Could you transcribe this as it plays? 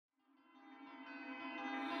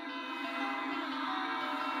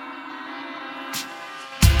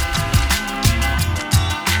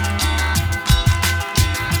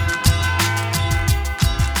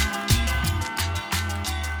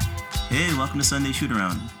Welcome to Sunday Shoot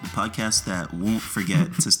Around, the podcast that won't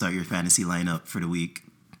forget to start your fantasy lineup for the week.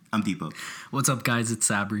 I'm Deepo. What's up, guys? It's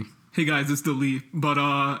Sabri. Hey guys, it's Delete.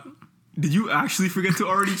 But did you actually forget to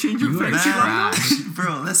already change your fantasy lineup?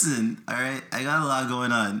 Bro, listen, all right? I got a lot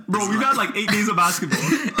going on. Bro, we got like 8 days of basketball.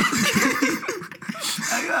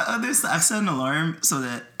 I got other stuff. I've set an alarm so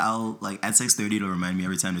that I'll, like, at 6:30 it'll remind me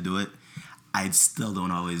every time to do it. I still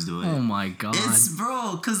don't always do it. Oh my god. It's,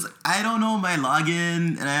 bro, because I don't know my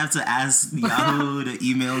login and I have to ask Yahoo to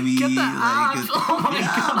email me. Get the app. Oh my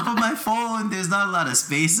god. But my phone, there's not a lot of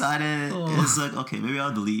space on it. Oh. It's like, okay, maybe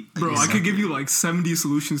I'll delete. Bro, I could give you like 70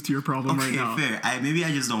 solutions to your problem right now. Okay, fair. Maybe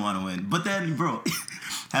I just don't want to win. But then, bro,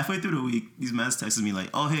 halfway through the week, these mans texted me like,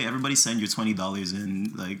 oh, hey, everybody send your $20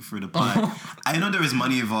 in, like, for the pod. Oh. I know there was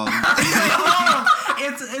money involved.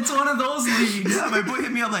 It's one of those leagues. Yeah, my boy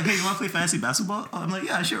hit me up like, hey, you want to play fantasy basketball? Oh, I'm like,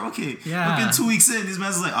 yeah, sure, okay. Yeah. Look, in 2 weeks in, these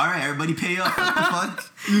mans was like, all right, everybody pay up. What the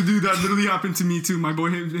fuck? Dude, that literally happened to me too. My boy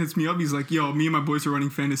hits me up. He's like, yo, me and my boys are running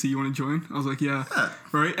fantasy. You want to join? I was like, yeah.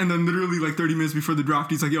 Right? And then literally like 30 minutes before the draft,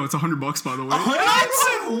 he's like, yo, it's $100 by the way.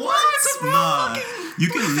 What? Nah. You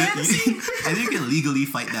can I think you can legally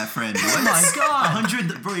fight that friend. What? Oh my god.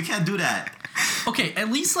 100, bro, you can't do that. Okay,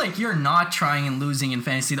 at least like you're not trying and losing in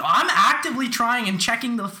fantasy. I'm actively trying and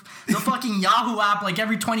checking the fucking Yahoo app like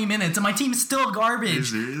every 20 minutes, and my team's still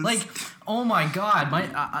garbage. Like, oh my god, my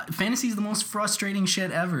fantasy is the most frustrating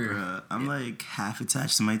shit ever. I'm like half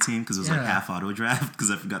attached to my team because it was like half auto draft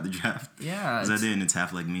because I forgot the draft. Yeah, because I didn't. It's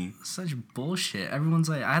half like me. Such bullshit. Everyone's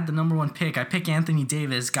like, I had the number 1 pick. I pick Anthony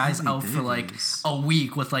Davis. Guy's out for like a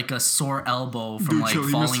week with like a sore elbow from like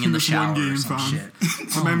falling in the shower or some shit.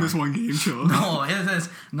 I man missed one game, chill. No, it is.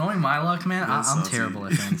 Knowing my luck, man, I'm terrible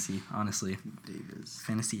at fantasy, honestly. Davis.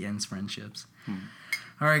 Fantasy ends friendships.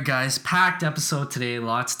 All right, guys. Packed episode today.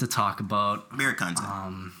 Lots to talk about. Bear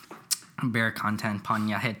content.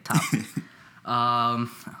 Panya head top.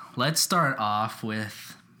 Let's start off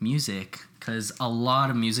with music, because a lot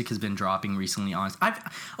of music has been dropping recently.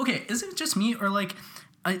 Okay, is it just me, or like,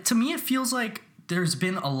 to me it feels like there's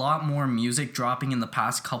been a lot more music dropping in the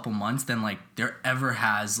past couple months than like there ever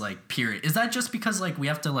has, like, period. Is that just because like we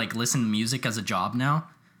have to like listen to music as a job now?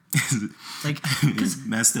 Like, because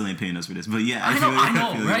Matt still ain't paying us for this, but yeah, I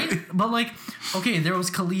know, right? But like, okay, there was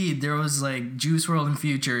Khalid, there was like Juice WRLD and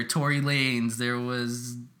Future, Tory Lanez, there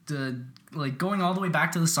was the, like, going all the way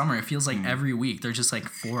back to the summer. It feels like every week there's just like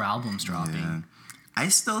 4 albums dropping. Yeah. I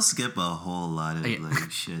still skip a whole lot of like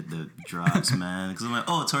shit that drops, man. Because I'm like,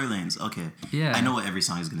 oh, Tory Lanez, okay. Yeah. I know what every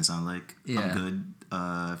song is gonna sound like. Yeah. I'm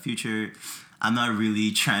good. Future, I'm not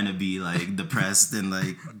really trying to be like depressed and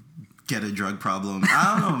like get a drug problem.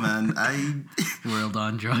 I don't know, man. World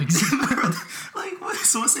on drugs. Like, what?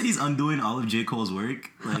 Someone said he's undoing all of J. Cole's work.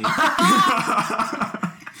 Like,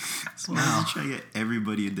 so I'm just trying to get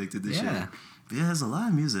everybody addicted to shit. But yeah, there's a lot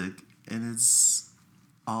of music, and it's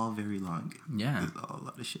all very long. Yeah. There's a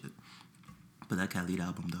lot of shit. But that Khalid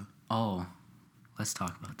album, though. Oh, let's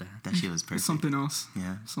talk about that. That shit was perfect. Something else.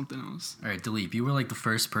 Yeah. Something else. All right, Dilip, you were like the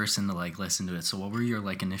first person to like listen to it. So what were your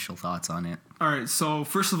like initial thoughts on it? All right, so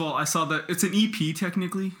first of all, I saw that it's an EP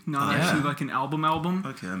technically, not actually like an album.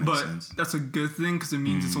 Okay, that makes sense. But that's a good thing because it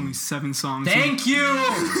means it's only 7 songs. Thank you!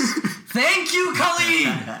 Thank you,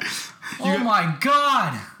 Khalid! Oh my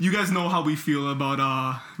god! You guys know how we feel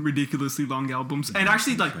about ridiculously long albums. And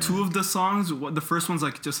actually, like, 2 of the songs, the first one's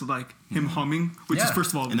like just like him humming, which is,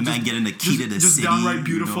 first of all, and the man getting the key to the just city. Just downright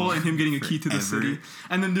beautiful, and him getting a key to the city.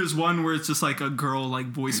 And then there's one where it's just like a girl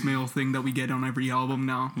like voicemail thing that we get on every album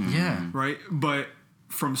now. Yeah. Right? But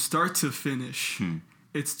from start to finish,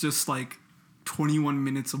 it's just like 21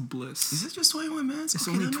 minutes of bliss. Is it just 21 minutes? It's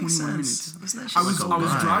only 21 minutes. I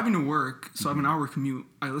was driving to work, so I have an hour commute.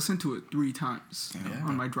 I listened to it 3 times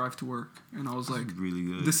on my drive to work, and I was like, really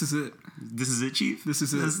good. This is it. This is it, Chief? This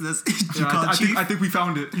is it. I think we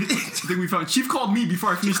found it. Chief called me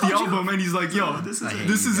before I finished the album, and he's like, yo, this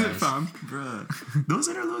is it, fam. Bruh. Those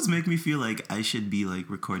interludes make me feel like I should be like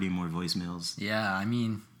recording more voicemails. Yeah, I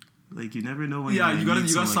mean, like, you never know when you gotta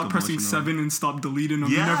stop pressing 7 and stop deleting them.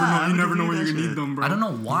 Yeah, you never know when you're gonna need them, bro. I don't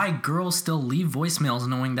know why girls still leave voicemails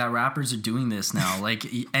knowing that rappers are doing this now. Like,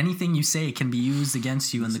 anything you say can be used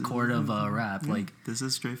against you in the court of rap. Yeah, like, this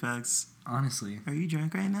is straight facts. Honestly. Are you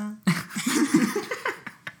drunk right now?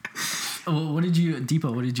 What did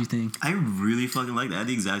you think? I really fucking liked it. I had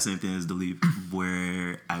the exact same thing as Delete,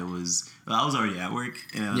 where I was already at work,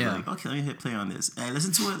 and I was like, okay, let me hit play on this. And I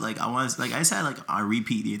listened to it, like, I just had, like, on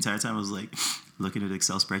repeat the entire time. I was, like, looking at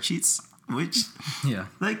Excel spreadsheets, which,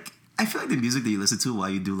 like, I feel like the music that you listen to while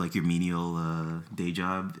you do, like, your menial day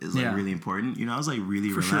job is, like, really important. You know, I was, like,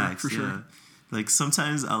 really relaxed. For sure. Like,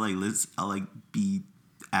 sometimes I'll be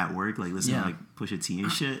at work, like listening to like Pusha T and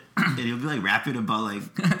shit, and he'll be like rapping about like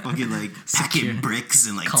fucking like packing bricks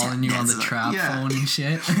and like calling you on the trap phone and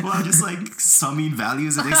shit. Well, just like summing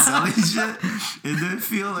values in Excel and shit. It didn't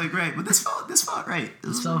feel like right, but this felt right.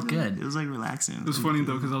 This felt good. It was like relaxing. It was funny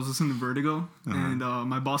though because I was listening to Vertigo and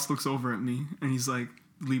my boss looks over at me and he's like,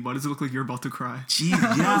 Lee, why does it look like you're about to cry? Jeez,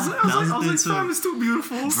 yeah. I was like, fam, it's too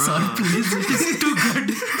beautiful. Bro. Son, please, it's too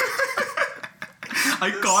good.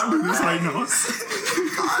 I can't do this right now.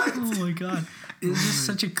 Oh my god. It's just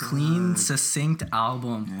such a clean, succinct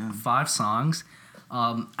album. Yeah. 5 songs.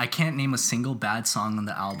 I can't name a single bad song on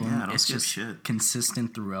the album. Yeah, it's just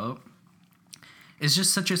consistent throughout. It's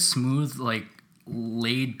just such a smooth, like,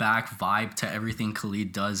 laid back vibe to everything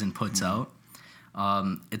Khalid does and puts out.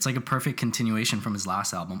 It's like a perfect continuation from his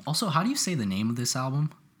last album. Also, how do you say the name of this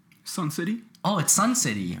album? Sun City. Oh, it's Sun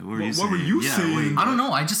City. Yeah, what were you saying? I don't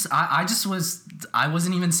know. I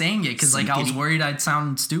wasn't even saying it because like I was worried I'd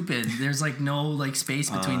sound stupid. There's like no like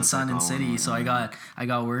space between Sun and City, so I got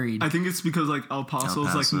worried. I think it's because like El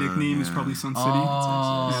Paso's like nickname is probably Sun City.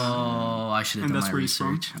 Oh, I should have done my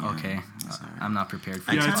research. Yeah. Okay, I'm not prepared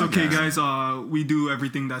for that. Yeah, it's okay, guys. We do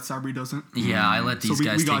everything that Sabri doesn't. Yeah, I let these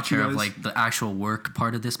guys take care of like the actual work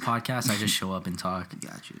part of this podcast. I just show up and talk.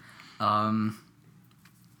 Got you.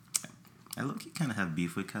 I look, you kind of have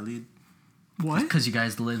beef with Khalid. What? Because you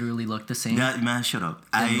guys literally look the same. Yeah, man, shut up.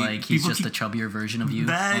 And like he's just a chubbier version of you.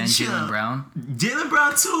 And Jaylen Brown. Jaylen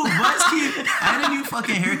Brown too. I had a new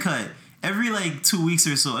fucking haircut. Every like 2 weeks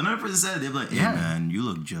or so, another person said, they're like, "Hey man, you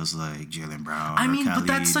look just like Jaylen Brown." I mean, but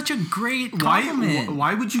that's such a great compliment.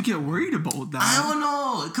 Why would you get worried about that? I don't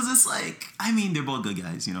know, because it's like, I mean, they're both good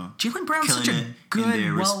guys, you know. Jaylen Brown's such a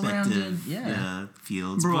good, well-rounded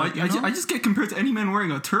fields. Bro, but, I just get compared to any man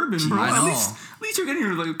wearing a turban, bro. I know. At least you're getting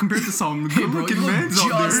like compared to some good-looking men out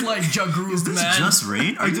there. Just like Jagru's man. Just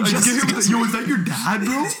Rain? I just get him with, yo, is that your dad,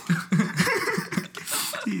 bro?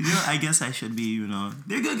 You know, I guess I should be, you know.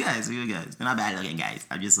 They're good guys. They're not bad looking guys.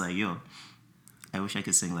 I'm just like, yo, I wish I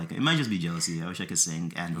could sing like, it might just be jealousy. I wish I could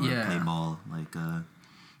sing and or play ball like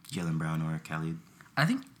Jaylen Brown or Khalid. I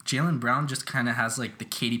think Jaylen Brown just kind of has like the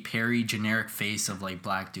Katy Perry generic face of like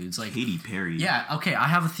black dudes. Like Katy Perry. Yeah, okay, I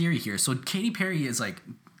have a theory here. So Katy Perry is like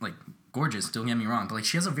gorgeous, don't get me wrong, but like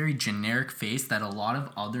she has a very generic face that a lot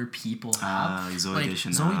of other people have. Zoe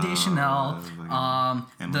Deschanel,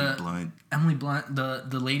 Emily Blunt,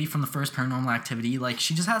 the lady from the first Paranormal Activity, like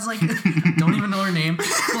she just has like don't even know her name. But,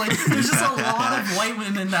 like there's just a lot of white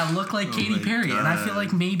women that look like Katy Perry, and I feel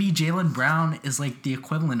like maybe Jaylen Brown is like the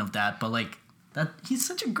equivalent of that, but like that he's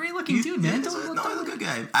such a great looking dude, man. He's a good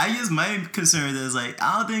guy. My concern is like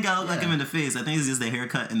I don't think I look like him in the face. I think it's just the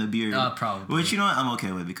haircut and the beard. Probably. Which you know what, I'm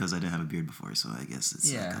okay with because I didn't have a beard before, so I guess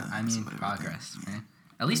it's I mean progress, man.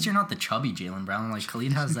 At least you're not the chubby Jaylen Brown. Like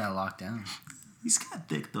Khalid has that locked down. He's kind of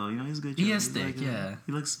thick though, you know. He's good. He is thick, yeah.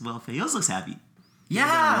 He looks well fed. He also looks happy.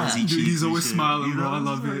 Yeah, dude, he's always smiling, bro. I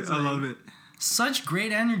love it. I love it. Such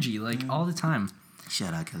great energy, like all the time.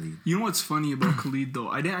 Shout out Khalid. You know what's funny about Khalid though?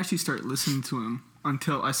 I didn't actually start listening to him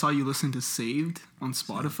until I saw you listen to Saved on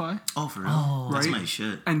Spotify. Oh, for real? Oh, that's right? my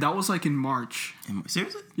shit. And that was like in March.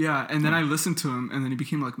 Seriously? Yeah, and then I listened to him, and then he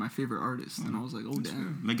became like my favorite artist, and I was like, oh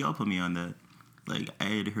damn. Miguel put me on that. Like I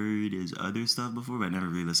had heard his other stuff before, but I never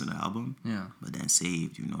really listened to the album. Yeah. But then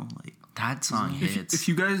Saved, you know, like that song hits. If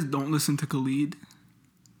you guys don't listen to Khalid,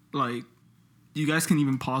 like, you guys can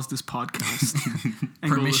even pause this podcast.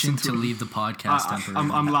 And Permission to leave the podcast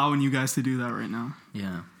temporarily. I'm allowing you guys to do that right now.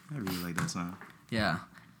 Yeah. I really like that song. Yeah.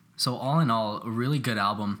 So all in all, a really good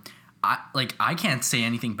album. I can't say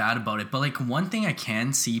anything bad about it, but like one thing I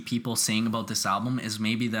can see people saying about this album is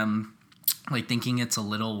maybe them like thinking it's a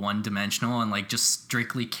little one-dimensional and like just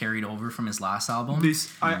strictly carried over from his last album.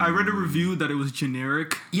 I read a review that it was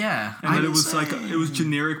generic. Yeah. And that it was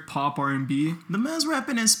generic pop R&B. The man's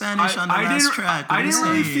rapping in Spanish on the last track. I didn't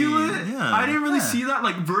really feel it. Yeah. I didn't really see that.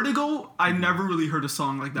 Like Vertigo, I never really heard a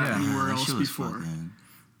song like that anywhere else before.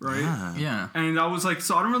 Right? Yeah. And I was like,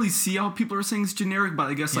 so I don't really see how people are saying it's generic, but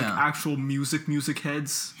I guess like actual music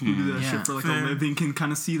heads who do that shit for like a living can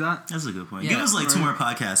kind of see that. That's a good point. Give us like 2 more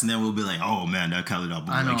podcasts and then we'll be like, oh man, that Khalid album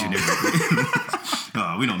was like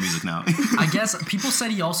generic. We know music now. I guess people said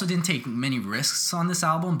he also didn't take many risks on this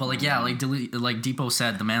album, but like like Depot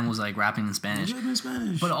said, the man was like rapping in Spanish.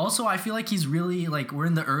 But also I feel like he's really like we're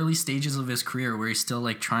in the early stages of his career where he's still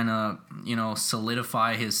like trying to, you know,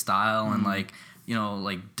 solidify his style and like, you know,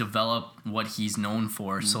 like develop what he's known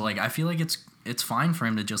for. So like I feel like it's fine for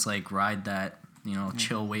him to just like ride that, you know,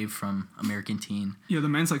 chill wave from American Teen. Yeah, the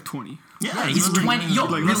man's like 20. Yeah, he's 20. Yo,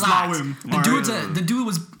 like, relax. him. The dude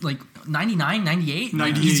was like 99, 98?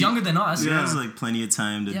 98. He's younger than us. He Yeah. has like plenty of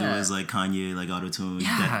time to do his like Kanye like auto-tune,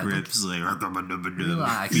 death grips, like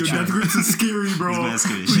Relax. Yo, Death Grips is scary, bro. He's gonna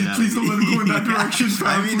scare the shit out of Please don't me. let him go in that direction, fam.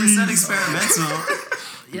 I mean, please. it's not experimental.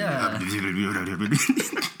 Yeah.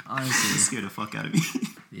 Honestly. Scare the fuck out of me.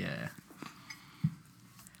 Yeah.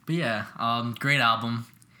 But yeah, great album.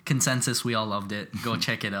 Consensus, we all loved it. Go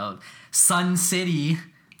check it out. Sun City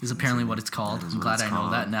is apparently what it's called. I'm glad I know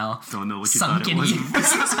that now. Don't know what you Sunkity. thought it was.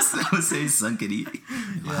 I would say Sunkity.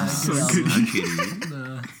 Yeah, Sunkity.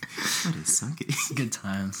 What is Sunkity? good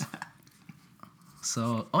times.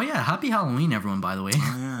 So, happy Halloween, everyone, by the way.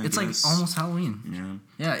 Oh, yeah, it's like almost Halloween.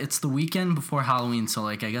 Yeah. Yeah, it's the weekend before Halloween, so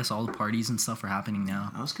like I guess all the parties and stuff are happening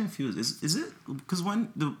now. I was confused. Is it because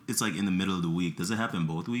it's like in the middle of the week? Does it happen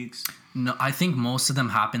both weeks? No, I think most of them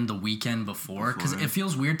happened the weekend before because it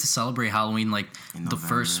feels weird to celebrate Halloween like the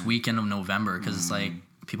first weekend of November because it's like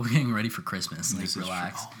people are getting ready for Christmas. Like,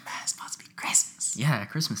 relax. Oh man, it's about to be Christmas. Yeah,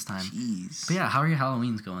 Christmas time. Jeez. But yeah, how are your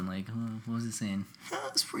Halloweens going? Like, what was it saying?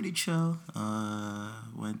 It's pretty chill.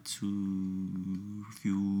 Went to a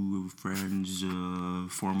few friends'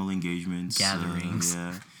 formal engagements. Gatherings.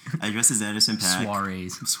 Yeah. I dressed as Anderson .Paak.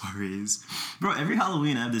 Soirees. Bro, every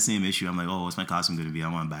Halloween I have the same issue. I'm like, what's my costume going to be?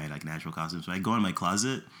 I want to buy like natural costumes. So I go in my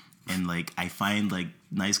closet and like I find like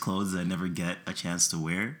nice clothes that I never get a chance to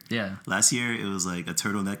wear. Yeah. Last year it was like a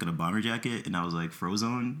turtleneck and a bomber jacket, and I was like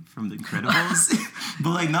Frozone from The Incredibles, but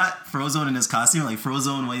like not Frozone in his costume, like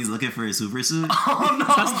Frozone when he's looking for his super suit. Oh no!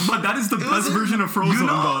 But that is the best version of Frozen. You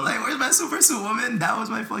know, though. like where's my super suit, woman? That was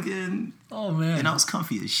my fucking. Oh man! And I was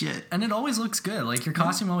comfy as shit. And it always looks good. Like your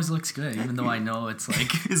costume always looks good, even though I know it's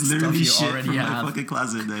like it's literally stuff you shit already from have. my fucking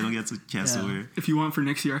closet that I don't get a chance to wear. If you want for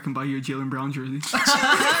next year, I can buy you a Jaylen Brown jersey.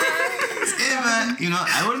 Hey man, you know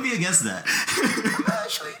I wouldn't be against that.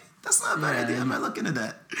 Actually, that's not a bad idea. I'm not looking at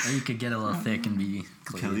that. Or you could get a little thick and be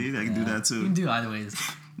clean. Khalid, I can do that too. You can do either ways.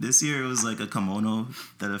 This year it was like a kimono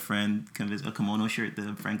that a kimono shirt that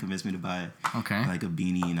a friend convinced me to buy. Okay. Like a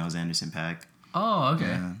beanie, and I was Anderson .Paak. Oh, okay.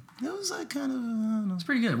 Yeah. It was like kind of, I don't know. It's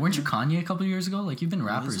pretty good. Weren't you Kanye a couple years ago? Like you've been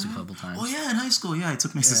rappers a couple times. Oh yeah, in high school, yeah, I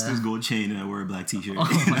took my sister's gold chain and I wore a black t-shirt.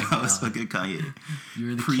 Oh my I was fucking Kanye. You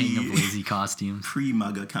were the king of lazy costumes.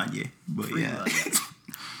 Pre-MAGA Kanye. But yeah.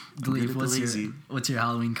 Believe, what's your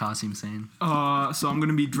Halloween costume saying? So I'm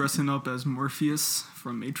gonna be dressing up as Morpheus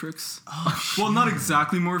from Matrix. Well, not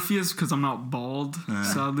exactly Morpheus because I'm not bald,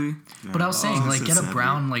 sadly. But I was saying, like, get a sadly.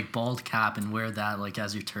 brown, like, bald cap and wear that, like,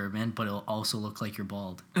 as your turban, but it'll also look like you're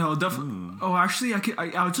bald. I'll definitely. Oh, actually,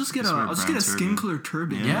 I'll just get wear a a brown skin turban. color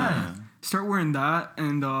turban. Yeah. Start wearing that,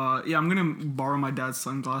 and I'm gonna borrow my dad's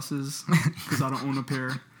sunglasses because I don't own a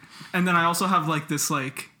pair. And then I also have like this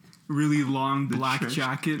like really long black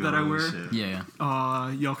jacket that I wear. Shit. Yeah.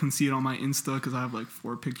 Y'all can see it on my Insta because I have like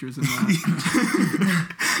 4 pictures in that.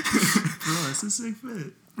 Bro, that's a sick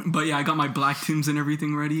fit. But yeah, I got my black Tims and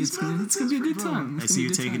everything ready. It's gonna be a good time. I see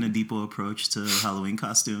you're taking a depot approach to Halloween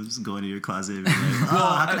costumes, going to your closet and be like,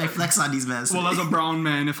 how can I flex on these masks? Well, as a brown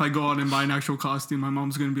man, if I go out and buy an actual costume, my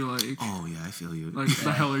mom's gonna be like, oh yeah, I feel you. like, what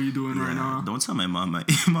the hell are you doing right now? Don't tell my mom.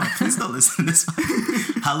 Mom, please don't listen to this.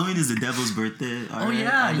 Halloween is the devil's birthday. All right?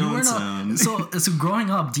 Yeah, I you don't, weren't. So growing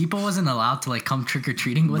up, Depot wasn't allowed to like come trick or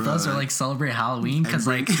treating with us or like celebrate Halloween because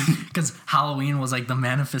Halloween was like the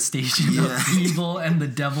manifestation of evil and the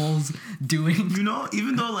devil's doing. You know,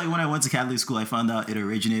 even though like when I went to Catholic school, I found out it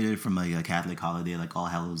originated from like a Catholic holiday, like All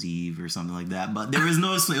Hallows Eve or something like that. But there was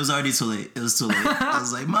no. It was already too late. It was too late. I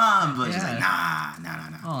was like, Mom, but she's like, nah.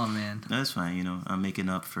 Oh man, that's fine. You know, I'm making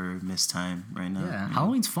up for missed time right now. Yeah,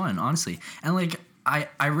 Halloween's fun, honestly, and like.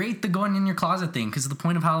 I rate the going in your closet thing because the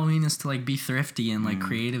point of Halloween is to like be thrifty and like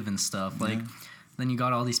creative and stuff. Like, then you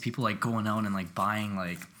got all these people like going out and like buying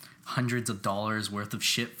like hundreds of dollars worth of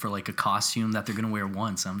shit for like a costume that they're gonna wear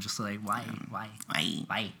once. I'm just like, why?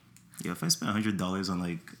 Yeah, if I spend $100 on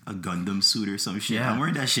like a Gundam suit or some shit, I'm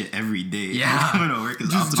wearing that shit every day. Yeah, I'm gonna work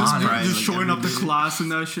just like, showing up to class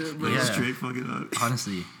and that shit, bro. Yeah, straight fucking up.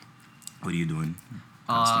 Honestly, what are you doing?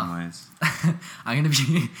 I'm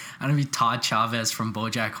gonna be Todd Chavez from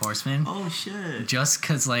BoJack Horseman. Oh shit! Just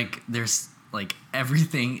cause like there's like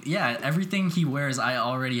everything he wears I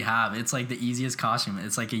already have. It's like the easiest costume.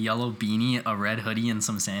 It's like a yellow beanie, a red hoodie, and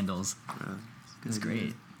some sandals. It's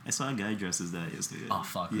great. I saw a guy dressed as that yesterday. Oh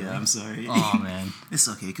fuck! Yeah, really? I'm sorry. Oh man, it's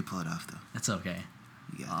okay. You can pull it off though. It's okay.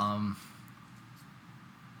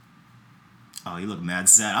 Oh, you look mad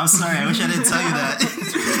sad. I'm sorry. I wish I didn't tell you that. Shit!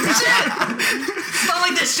 It's not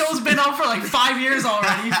like this show's been out for like 5 years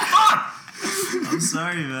already. Fuck! I'm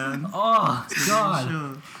sorry, man. Oh,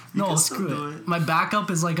 God. No, screw it. My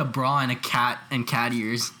backup is like a bra and a cat and cat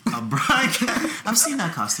ears. A bra and cat? I've seen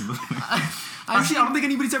that costume before. Actually, I don't think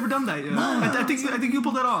anybody's ever done that yet. No. I think you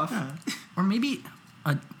pulled that off. Yeah. Or maybe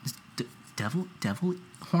a devil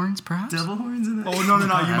horns, perhaps. Devil horns in it. Oh no!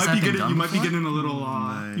 Has that been done You might be before? getting a little.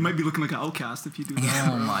 my. You might be looking like an outcast if you do that.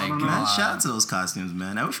 Oh my I don't God. Man, shout out to those costumes,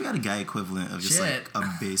 man. I wish we had a guy equivalent of just Shit. like a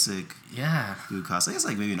basic Yeah. dude costume. I guess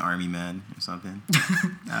like maybe an army man or something.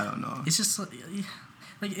 I don't know. It's just like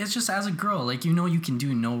it's just as a girl, like you can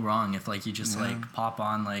do no wrong if like you just like pop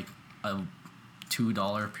on like a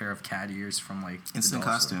 $2 pair of cat ears from like the Instant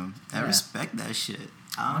dollar store. costume. I Yeah. respect that shit.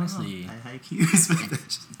 Honestly. I high key respect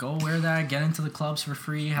that shit. Go wear that, get into the clubs for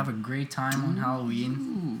free, have a great time on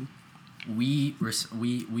Halloween. We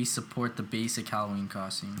support the basic Halloween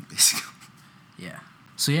costume. Yeah.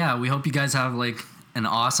 So yeah, we hope you guys have like an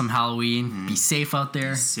awesome Halloween. Be safe out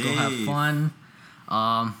there. Safe. Go have fun.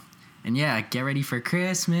 And yeah, get ready for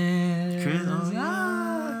Christmas.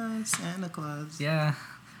 Santa Claus. Yeah.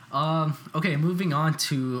 Okay, moving on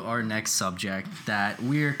to our next subject that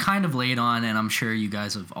we're kind of late on, and I'm sure you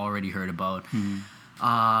guys have already heard about.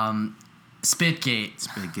 Spitgate.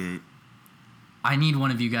 Spitgate. I need one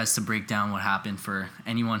of you guys to break down what happened for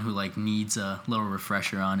anyone who like needs a little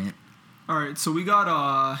refresher on it. All right, so we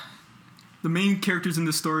got the main characters in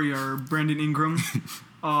this story are Brandon Ingram,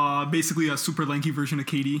 basically a super lanky version of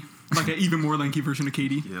Katie, like an even more lanky version of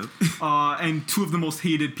Katie. Yep. And two of the most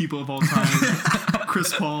hated people of all time,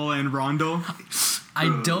 Chris Paul and Rondo.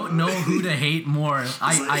 I don't know who to hate more.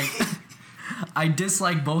 I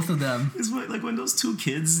dislike both of them. It's like when those two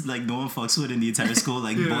kids like no one fucks with in the entire school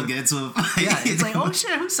like both get into a fight. Yeah, it's like, oh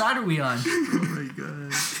shit, whose side are we on? Oh my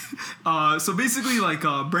god. So basically, like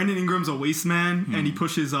Brandon Ingram's a waste man, and he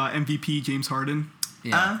pushes MVP James Harden.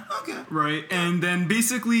 Yeah. Okay. Right, and then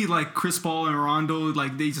basically like Chris Paul and Rondo,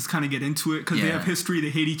 like they just kind of get into it because they Yeah. have history. They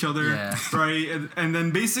hate each other, Yeah. right? And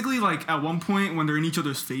then basically like at one point when they're in each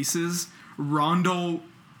other's faces, Rondo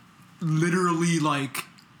literally like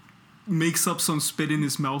makes up some spit in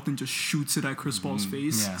his mouth and just shoots it at Chris Paul's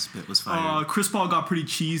face. Yeah. Spit was fire. Chris Paul got pretty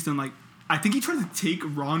cheesed and like I think he tried to take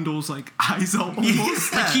Rondo's like eyes out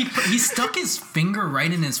almost. Like he stuck his finger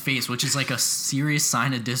right in his face, which is like a serious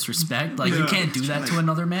sign of disrespect. Like you Yeah. can't do that to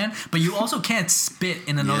another man, but you also can't spit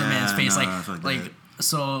in another Yeah, man's face. nah, fuck like that.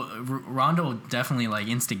 so Rondo definitely like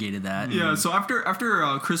instigated that. Yeah, so after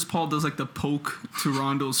Chris Paul does like the poke to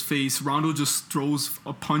Rondo's face, Rondo just throws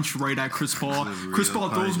a punch right at Chris Paul. Chris Paul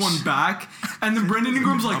throws punch. one back, and then Brandon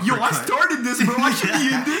Ingram's like, "Yo, I Uppercut. started this, bro. I should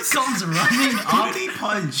be in this." Comes running up Booty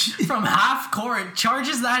punch. from half court,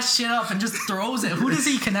 charges that shit up, and just throws it. Who does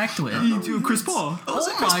he connect with? Chris Paul.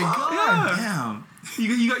 Oh my god! Yeah.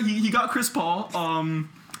 Damn. He got Chris Paul.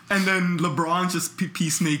 And then LeBron's just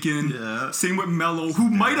peacemaking. Yeah. Same with Melo, who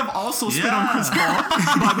might have also spit on Yeah. Chris Paul,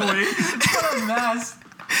 by the way. What a mess!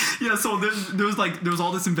 Yeah, so there was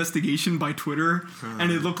all this investigation by Twitter,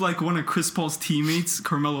 and it looked like one of Chris Paul's teammates,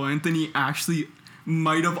 Carmelo Anthony, actually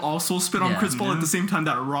might have also spit on Yeah. Chris Paul at the same time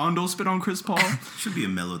that Rondo spit on Chris Paul. Should be a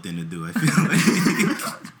mellow thing to do, I feel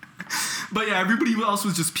like. But yeah, everybody else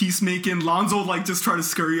was just peacemaking. Lonzo like just tried to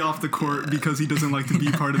scurry off the court because he doesn't like to be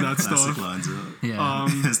part of that Classic stuff. Lonzo. Yeah. I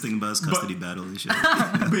was thinking about his custody battle and shit.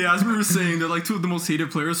 But yeah, as we were saying, they're like two of the most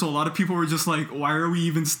hated players, so a lot of people were just like, why are we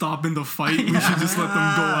even stopping the fight? We should just let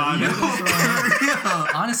them go at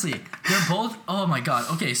it. Honestly, they're both. Oh my god.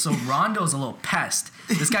 Okay, so Rondo's a little pest.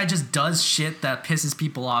 This guy just does shit that pisses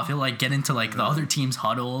people off. He'll like get into like the other team's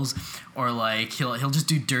huddles, or like he'll just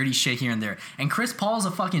do dirty shit here and there. And Chris Paul's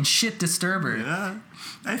a fucking shit disturber. Yeah.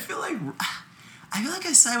 I feel like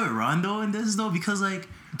I side with Rondo in this though because like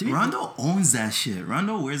Dude. Rondo owns that shit.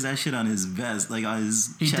 Rondo wears that shit on his vest, like on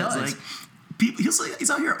his He chest. does. Like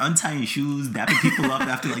he's out here untying shoes, dapping people up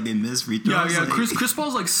after like they miss free Yeah, throws. yeah. Like, Chris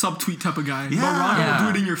Paul's like subtweet type of guy. But Yeah. Rondo Yeah.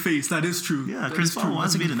 will do it in your face. That is true. yeah, That Chris is Paul true.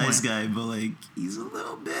 wants to be the That's a nice good guy, but like he's a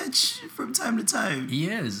little bitch from time to time. He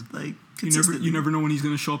is. Like You never know when he's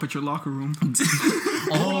gonna show up at your locker room.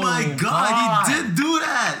 Oh my god, God. he did do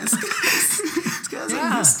that. This guy's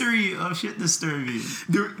Yeah. a history of shit disturbing.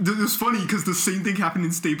 It was funny because the same thing happened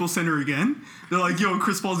in Staples Center again. They're like, "Yo,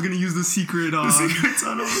 Chris Paul's gonna use the secret." The secret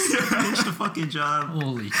tunnel. Finish the fucking job.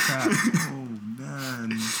 Holy crap. Oh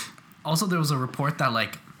man. Also, there was a report that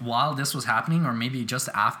like while this was happening, or maybe just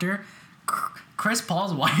after, Chris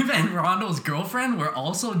Paul's wife and Rondo's girlfriend were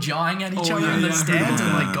also jawing at each Oh, other yeah, in the yeah, I heard stands and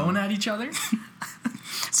about like that. going at each other.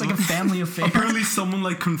 It's like a family affair. Apparently, someone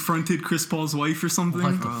like confronted Chris Paul's wife or something.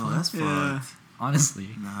 What the Bro, that's fucked. Yeah. Honestly.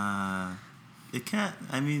 Nah. It can't.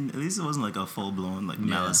 I mean, at least it wasn't like a full blown like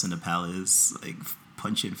Malice in the Palace, like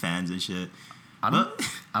punching fans and shit. I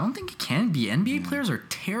don't think it can be. NBA players are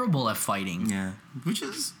terrible at fighting. Yeah, which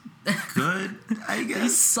is good, I They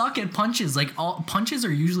guess. suck at punches. Like, all punches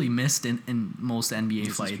are usually missed in most NBA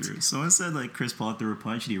This fights. is true. Someone said like Chris Paul threw a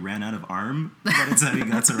punch and he ran out of arm by the time he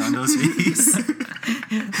got to Rondo's face.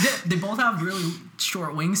 They both have really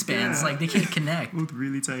short wingspans. Yeah. Like, they can't connect. Both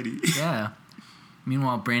really tiny. Yeah.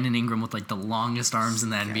 Meanwhile, Brandon Ingram with like the longest arms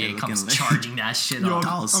in the NBA comes looking like- charging that shit Yo,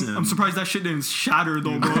 off. I'm surprised that shit didn't shatter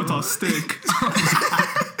though, bro. It's a stick.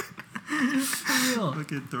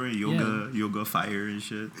 Fucking throwing yoga fire and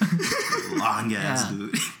shit. Long ass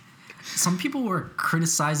dude. Some people were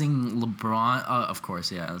criticizing LeBron. Of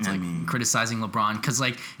course, yeah. It's criticizing LeBron because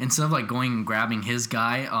like instead of like going and grabbing his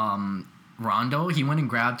guy, Rondo, he went and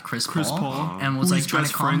grabbed Chris Paul and was Who like he's trying to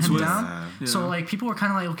best calm friends him with. down. Yeah. So like people were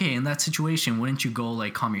kind of like, okay, in that situation, wouldn't you go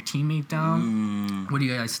like calm your teammate down? What do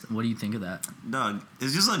you think of that? Dog,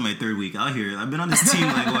 it's just like my third week out here. I've been on this team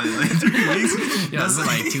like 3 weeks? Yeah, it's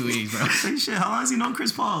like 2 weeks, bro. Like shit, how long has he known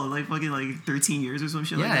Chris Paul? Like fucking like 13 years or some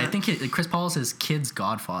shit like that? Yeah, I think Chris Paul is his kid's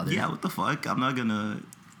godfather. Yeah, what the fuck? I'm not gonna.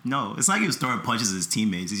 No, it's not like he was throwing punches at his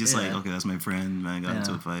teammates. He's just Yeah. like, okay, that's my friend. Man, got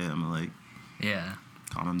into a fight. I'm gonna like Yeah.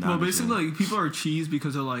 calm him down. Well, and basically, like, people are cheese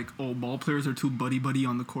because they're like, oh, ball players are too buddy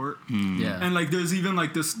on the court. Yeah. And like, there's even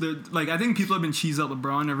like this, like, I think people have been cheesed at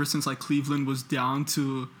LeBron ever since like Cleveland was down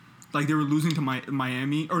to, like, they were losing to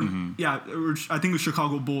Miami or or I think it was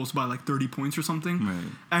Chicago Bulls by like 30 points or something. Right.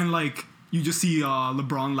 And like, you just see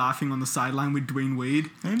LeBron laughing on the sideline with Dwayne Wade.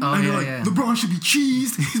 Oh, and yeah, you're like, yeah. LeBron should be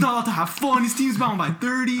cheesed. He's not allowed to have fun. His team's bound by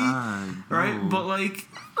 30. Right? bro. But like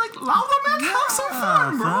allow the man to have some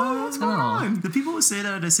fun, bro. fun. What's going on? The people who say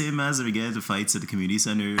that are the same as that are getting into fights at the community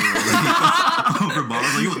center over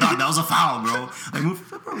balls. Like, yo, dog, that was a foul, bro. Like,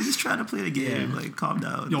 bro, we're just trying to play the game. Yeah. Like, calm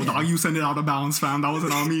down. Yo, dog, you send it out of bounds, fam. That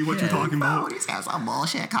wasn't on me. What you talking about? These guys some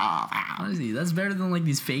bullshit call. Honestly, that's better than like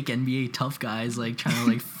these fake NBA tough guys like trying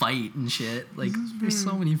to like fight and shit. Like, there's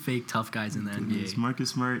so many fake tough guys in the It's NBA. Marcus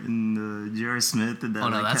Smart and J.R. Smith. And that, Oh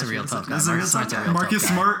no, like, that's a catch real us. tough guy. That's a real Marcus tough Smart's a guy. real Marcus tough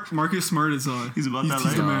guy. Smart is He's about that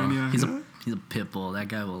he's the life. man, yeah. He's a pit bull. That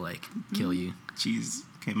guy will like kill you. Jeez.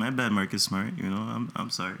 Okay, my bad, Marcus Smart. You know, I'm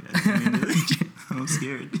sorry. I didn't mean to- I'm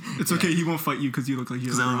scared. It's okay. He won't fight you because you look like you.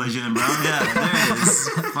 Because I look like Jalen Brown? Yeah, there it is.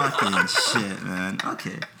 Fucking shit, man.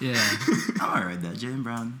 Okay. Yeah. I'm alright with that. Jalen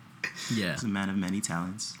Brown Yeah. is a man of many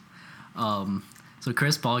talents. So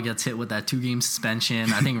Chris Paul gets hit with that 2-game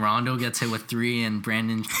suspension. I think Rondo gets hit with 3, and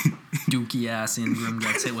Brandon Dookie ass Ingram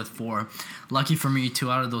gets hit with 4. Lucky for me,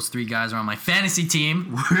 2 out of those 3 guys are on my fantasy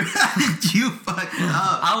team. You fucked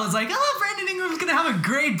up. I was like, oh, Brandon Ingram's gonna have a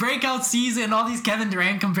great breakout season. All these Kevin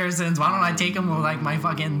Durant comparisons. Why don't I take him with like my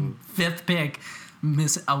fucking 5th pick?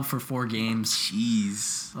 Miss out for 4 games.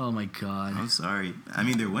 Jeez. Oh my god. I'm sorry. I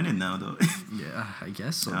mean, they're winning now, though. Yeah, I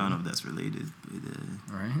guess so. I don't know if that's related, but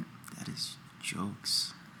All right. that is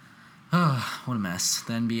jokes. What a mess.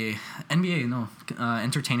 The NBA, no.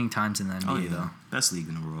 Entertaining times in the NBA, Oh, yeah. though. Best league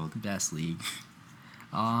in the world. Best league.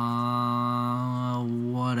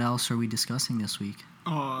 What else are we discussing this week?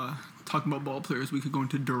 Talking about ball players, we could go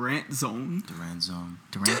into Durant Zone. Durant Zone.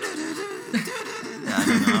 Durant. I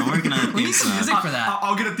don't know. I'm working on a We theme need some song. music for that.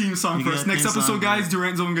 I'll get a theme song You get first. a Next theme episode, song, guys, yeah.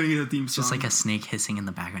 Durant Zone gonna get a theme song. Just like a snake hissing in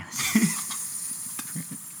the background.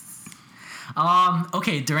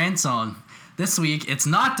 Okay, Durant Zone. This week, it's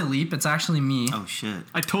not Dilip, it's actually me. Oh, shit.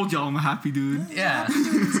 I told y'all I'm a happy dude. Yeah.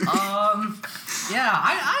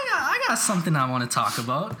 I got something I want to talk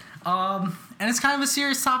about. And it's kind of a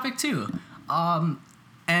serious topic too.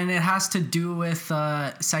 And it has to do with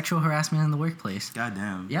sexual harassment in the workplace.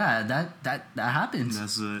 Goddamn. Yeah, that happens.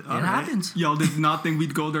 That's it happens. Y'all did not think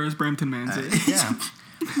we'd go there as Brampton man said. Yeah.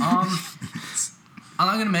 I'm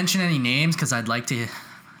not gonna mention any names because I'd like to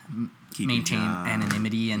maintain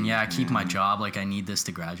anonymity and keep my job. Like, I need this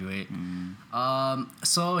to graduate.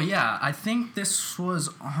 So yeah, I think this was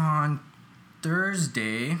on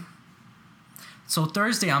Thursday. So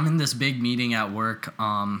Thursday, I'm in this big meeting at work.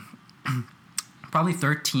 Probably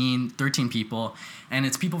 13 people, and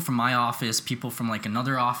it's people from my office, people from like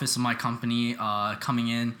another office of my company coming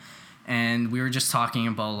in, and we were just talking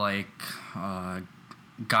about like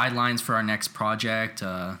guidelines for our next project,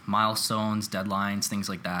 milestones, deadlines, things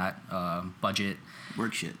like that, budget.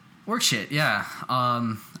 Work shit. Yeah.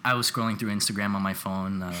 I was scrolling through Instagram on my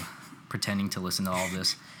phone, pretending to listen to all of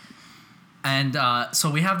this. And so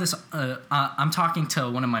we have this, I'm talking to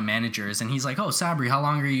one of my managers, and he's like, oh, Sabri, how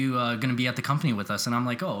long are you going to be at the company with us? And I'm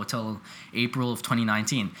like, oh, till April of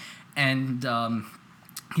 2019. And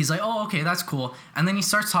he's like, oh, okay, that's cool. And then he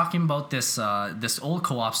starts talking about this old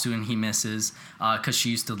co-op student he misses because she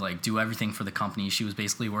used to like do everything for the company. She was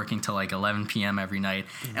basically working till like 11 p.m. every night.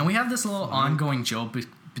 And we have this little ongoing joke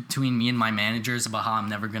between me and my managers about how I'm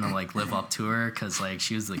never gonna like live up to her because like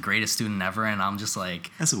she was the greatest student ever, and I'm just like,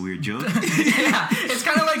 that's a weird joke. yeah, it's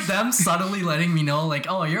kind of like them subtly letting me know like,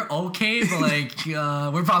 oh, you're okay, but like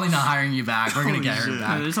we're probably not hiring you back. We're gonna get her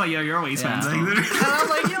back. It's like, yeah, you're always fine. And I'm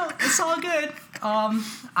like, yo, it's all good.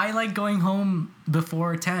 I like going home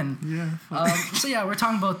before 10. Yeah. So yeah, we're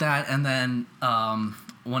talking about that, and then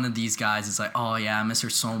one of these guys is like, oh yeah, I miss her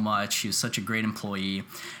so much. She was such a great employee.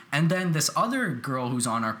 And then this other girl who's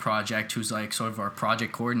on our project, who's like sort of our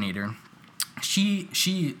project coordinator, she's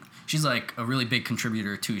like a really big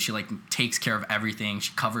contributor too. She like takes care of everything.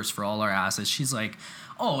 She covers for all our assets. She's like,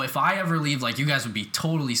 oh, if I ever leave, like you guys would be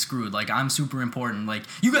totally screwed. Like I'm super important. Like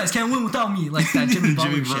you guys can't win without me. Like that Jimmy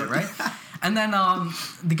Butler shit, right? And then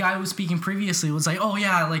the guy who was speaking previously was like, oh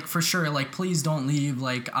yeah, like for sure, like please don't leave.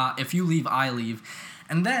 Like if you leave, I leave.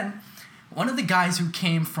 And then one of the guys who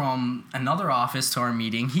came from another office to our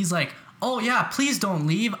meeting, he's like, oh yeah, please don't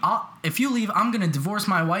leave. If you leave, I'm gonna divorce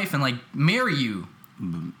my wife and like marry you.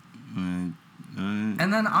 And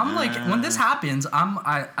then I'm like, when this happens,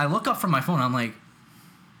 I look up from my phone. I'm like,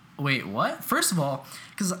 wait, what? First of all,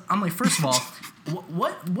 because I'm like, first of all,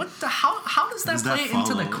 how does that play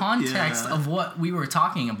into the context of what we were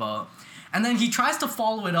talking about? And then he tries to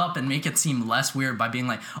follow it up and make it seem less weird by being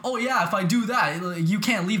like, oh yeah, if I do that, you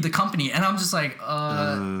can't leave the company. And I'm just like,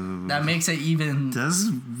 that makes it even... That's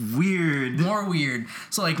weird. More weird.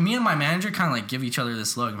 So like me and my manager kind of like give each other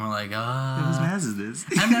this look, and we're like, whose ass is this?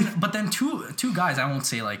 But then two guys, I won't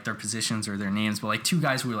say like their positions or their names, but like two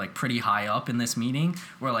guys who were like pretty high up in this meeting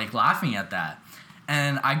were like laughing at that.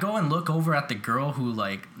 And I go and look over at the girl who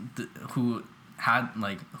like, who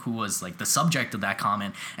was like the subject of that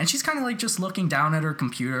comment, and she's kind of like just looking down at her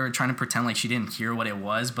computer trying to pretend like she didn't hear what it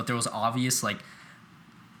was, but there was obvious like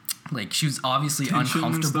she was obviously tension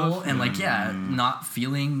uncomfortable and like not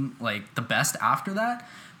feeling like the best after that.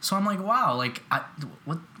 So I'm like, wow, like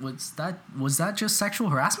was that just sexual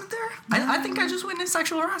harassment there? I think I just witnessed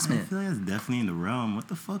sexual harassment. I feel like that's definitely in the realm. What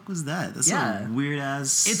the fuck was that? That's a weird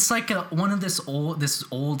ass. It's like one of this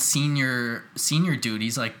old senior dude.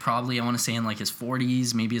 He's like probably, I want to say in like his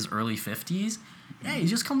 40s, maybe his early 50s. Yeah, he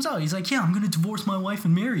just comes out. He's like, yeah, I'm gonna divorce my wife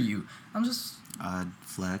and marry you. I'm just odd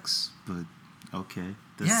flex, but okay.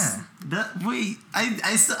 Yeah.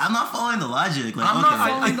 I'm not following the logic. Like, I'm not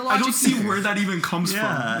following the logic. I don't see where that even comes from.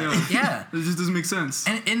 Yeah. It just doesn't make sense.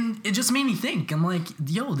 And it just made me think. I'm like,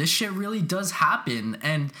 yo, this shit really does happen.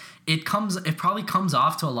 And it probably comes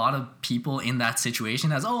off to a lot of people in that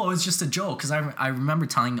situation as, oh, it's just a joke. Because I remember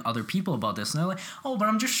telling other people about this. And they're like, oh, but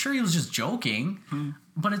I'm just sure he was just joking.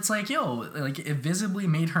 But it's like, yo, like it visibly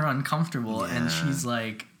made her uncomfortable. Yeah. And she's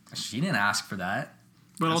like, she didn't ask for that.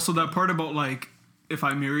 But also that part about like, if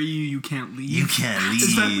I marry you, you can't leave. You can't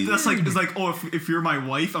leave. That's like, it's like, oh, if you're my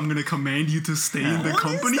wife, I'm gonna command you to stay in the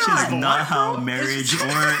company. That's not how marriage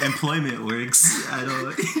or employment works. I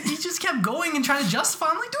don't. He just kept going and trying to justify.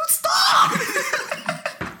 I'm like, dude, stop!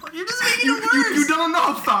 You're just making it worse. You don't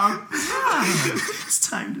know, fam. Yeah. It's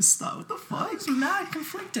time to stop. What the fuck? It's mad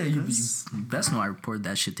conflicted. You best know I reported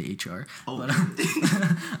that shit to HR. Oh.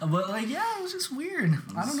 But like, yeah, it was just weird.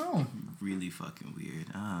 I don't know. Really fucking weird.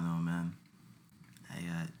 I don't know, man.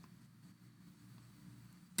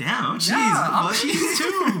 Damn, jeez. Yeah, I'm cheese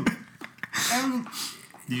too. And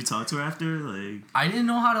did you talk to her after? Like, I didn't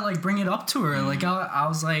know how to like bring it up to her. Like, I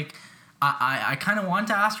was like, I kind of wanted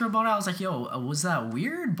to ask her about it. I was like, yo, was that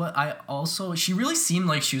weird? But she really seemed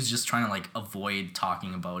like she was just trying to like avoid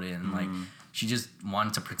talking about it, and like she just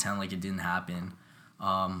wanted to pretend like it didn't happen.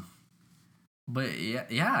 But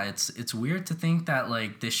yeah, it's weird to think that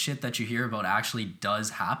like this shit that you hear about actually does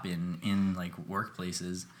happen in like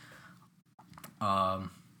workplaces.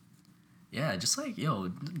 Yeah, just like, yo,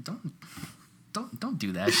 don't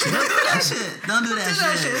do that shit. Don't do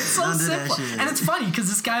that shit. It's so simple. And it's funny because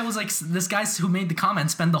this guy who made the comment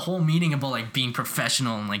spent the whole meeting about like being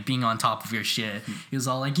professional and like being on top of your shit. He was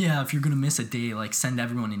all like, yeah, if you're gonna miss a day, like send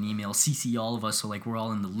everyone an email, CC all of us so like we're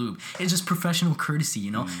all in the loop. It's just professional courtesy,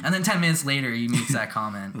 you know? And then 10 minutes later he makes that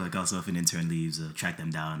comment. Like also if an intern leaves, track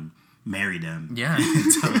them down, marry them. Yeah.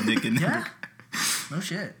 Tell them they can never. No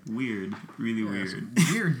shit. Weird. Really weird.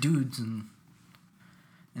 Weird dudes in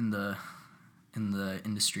the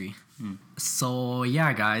industry. So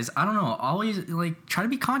yeah, guys, I don't know, always like try to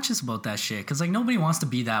be conscious about that shit, because like nobody wants to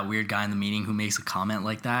be that weird guy in the meeting who makes a comment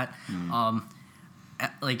like that.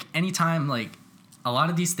 Like anytime, like a lot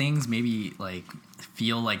of these things maybe like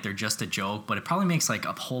feel like they're just a joke, but it probably makes like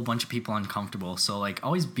a whole bunch of people uncomfortable. So like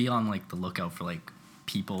always be on like the lookout for like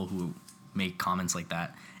people who make comments like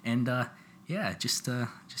that. And yeah, just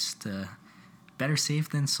better safe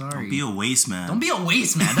than sorry. Don't be a waste man. Don't be a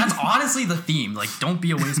waste man. That's honestly the theme. Like, don't be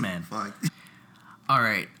a waste man. Fuck. All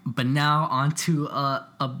right, but now on to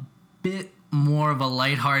a bit more of a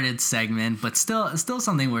lighthearted segment, but still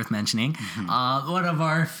something worth mentioning. Mm-hmm. One of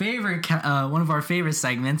our favorite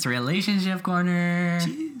segments, Relationship Corner.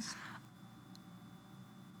 Jeez.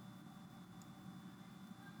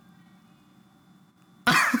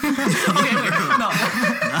 Okay, wait, no.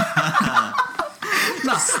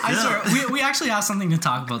 No, I swear, we actually have something to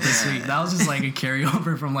talk about this week. That was just like a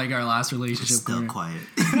carryover from like our last relationship. Still quiet.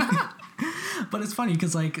 But it's funny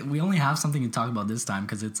because like we only have something to talk about this time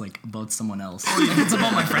because it's like about someone else. Oh, yeah. It's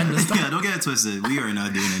about my friend this time. Yeah, don't get it twisted. We are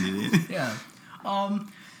not doing anything. Yeah.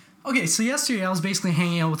 Okay, so yesterday I was basically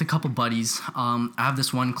hanging out with a couple buddies. I have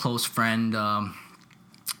this one close friend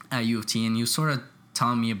at U of T, and he was sort of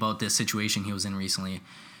telling me about this situation he was in recently.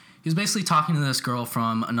 He was basically talking to this girl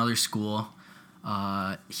from another school.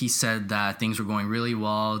 He said that things were going really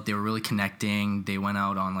well. They were really connecting. They went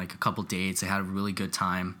out on like a couple dates. They had a really good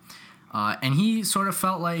time. And he sort of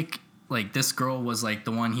felt like this girl was like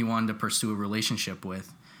the one he wanted to pursue a relationship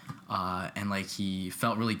with. And like he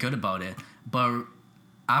felt really good about it. But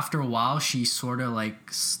after a while, she sort of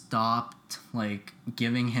like stopped like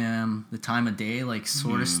giving him the time of day, like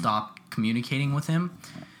sort of stopped communicating with him.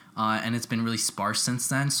 And it's been really sparse since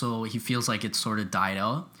then. So he feels like it sort of died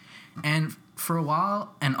out. And for a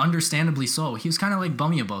while, and understandably so, he was kind of like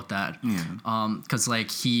bummy about that. Yeah. Because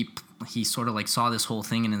like he sort of like saw this whole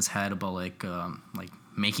thing in his head about like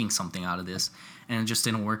making something out of this, and it just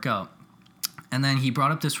didn't work out. And then he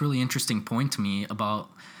brought up this really interesting point to me about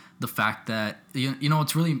the fact that you know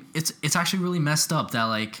it's actually really messed up that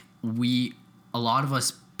like a lot of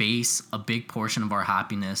us base a big portion of our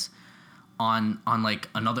happiness on like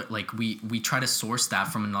another, like we try to source that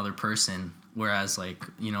from another person, whereas like,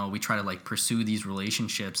 you know, we try to like pursue these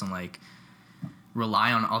relationships and like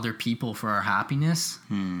rely on other people for our happiness.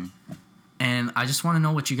 And I just want to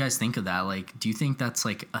know what you guys think of that. Like, do you think that's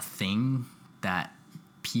like a thing that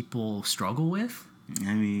people struggle with?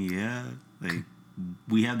 I mean, yeah, like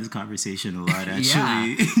we have this conversation a lot actually.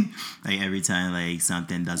 Yeah. Like every time like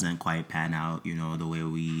something doesn't quite pan out, you know, the way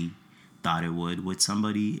we thought it would with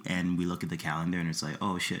somebody, and we look at the calendar and it's like,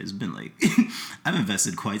 oh shit, it's been like I've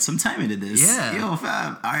invested quite some time into this. Yeah. Yo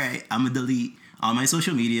fam, all right, I'm gonna delete all my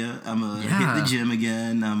social media, I'm gonna hit the gym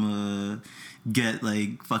again, I'm gonna get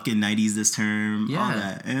like fucking 90s this term, all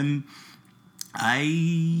that. And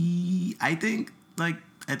I think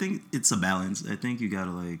it's a balance. I think you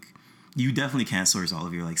gotta like, you definitely can't source all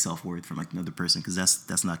of your like self-worth from like another person, because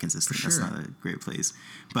that's not consistent. Sure. That's not a great place.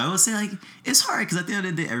 But I will say like it's hard because at the end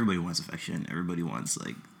of the day, everybody wants affection. Everybody wants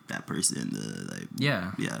like that person to like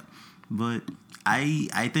yeah. But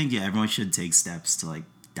I think everyone should take steps to like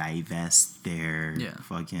divest their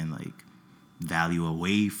fucking like value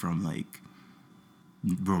away from like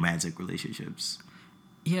romantic relationships.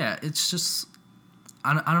 Yeah, it's just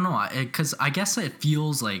I don't know, because I guess it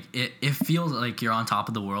feels like it feels like you're on top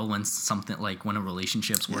of the world when something like when a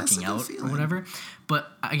relationship's working out or whatever.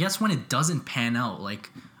 But I guess when it doesn't pan out, like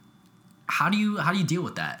how do you deal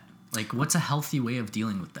with that? Like, what's a healthy way of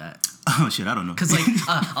dealing with that? Oh shit, I don't know. Because like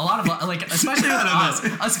a lot of like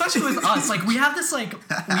especially with us, like we have this like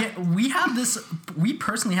we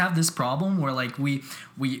personally have this problem where like we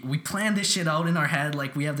plan this shit out in our head,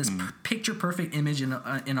 like we have this picture perfect image in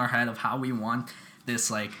our head of how we want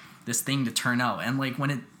this like this thing to turn out, and like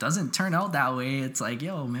when it doesn't turn out that way, it's like,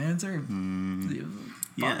 yo man, it's like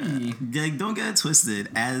don't get it twisted.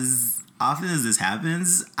 As often as this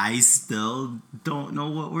happens, I still don't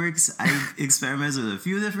know what works. I experiment with a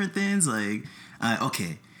few different things. Like,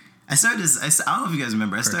 okay, I started this. I don't know if you guys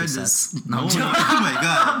remember. I started this. No, oh my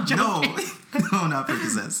god, no, not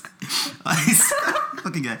Percocets.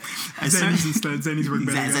 Fucking guy. Zennies instead. Zennies work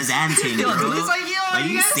better. Xanthine, bro. Yo, dude, it's like, yo,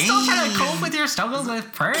 you guys still trying to cope with your struggles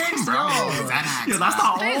with perks, bro. Yo, that's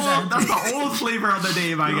the old flavor of the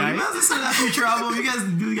day, my guy. You guys listen to that Future album. You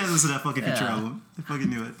guys listen to that fucking Future album. I fucking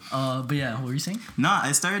knew it. But yeah, what were you saying? Nah,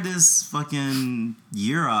 I started this fucking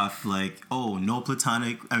year off like, no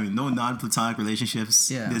non-platonic relationships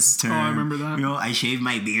this term. Oh, I remember that. You know, I shaved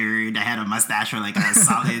my beard. I had a mustache for like a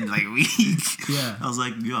solid like week. Yeah. I was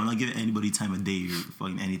like, yo, I'm not giving anybody time of day or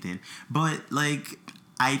fucking anything. But like,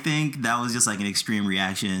 I think that was just like an extreme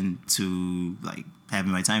reaction to like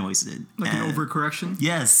having my time wasted. Like an overcorrection?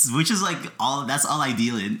 Yes, which is like that's all I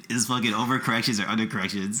deal in is fucking overcorrections or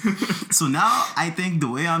undercorrections. So now I think the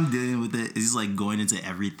way I'm dealing with it is like going into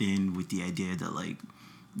everything with the idea that like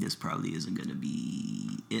this probably isn't gonna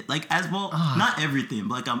be it. Like as well, not everything,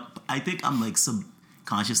 but like I think I'm like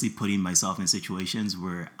subconsciously putting myself in situations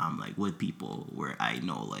where I'm like with people where I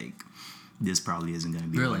know like this probably isn't gonna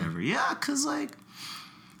be Really? whatever. Yeah, cause like,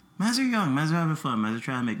 mans are young, mans are having fun, mans are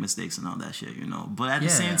trying to make mistakes and all that shit, you know. But at the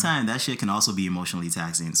same time, that shit can also be emotionally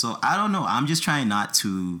taxing. So I don't know. I'm just trying not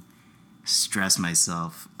to stress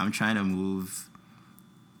myself. I'm trying to move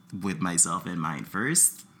with myself in mind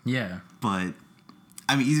first. Yeah. But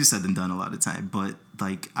I mean, easier said than done a lot of time. But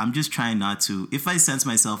like, I'm just trying not to. If I sense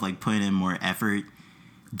myself like putting in more effort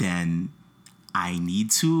than I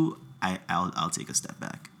need to, I'll take a step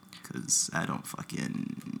back. Because I don't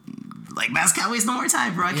fucking... Like, man, can't waste no more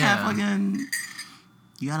time, bro. I can't fucking...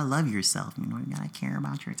 You gotta love yourself, you know? You gotta care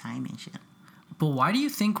about your time and shit. But why do you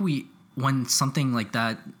think when something like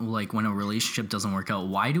that, like when a relationship doesn't work out,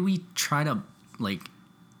 why do we try to, like,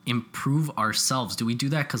 improve ourselves? Do we do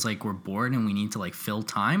that because, like, we're bored and we need to, like, fill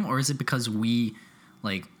time? Or is it because we,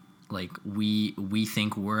 we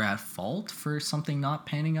think we're at fault for something not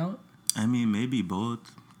panning out? I mean, maybe both.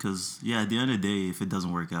 Because, yeah, at the end of the day, if it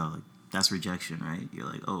doesn't work out, like, that's rejection, right? You're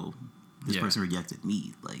like, oh, this person rejected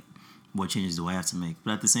me. Like, what changes do I have to make?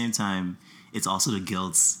 But at the same time, it's also the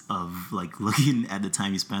guilt of, like, looking at the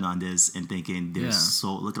time you spent on this and thinking,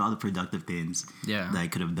 look at all the productive things that I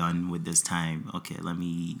could have done with this time. Okay, let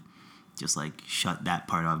me just, like, shut that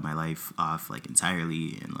part of my life off, like,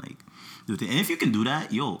 entirely and, like, do it. And if you can do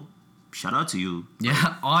that, shout out to you. Yeah,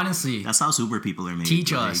 like, honestly. That's how super people are made.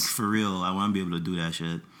 Teach like, us. For real, I want to be able to do that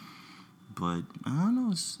shit. But I don't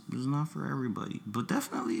know, it's not for everybody. But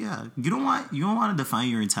definitely, yeah. You don't want to define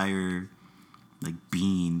your entire like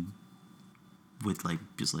being with like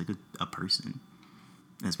just like a person.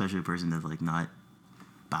 Especially a person that's like not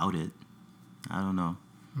about it. I don't know.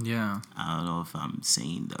 Yeah. I don't know if I'm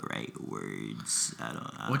saying the right words.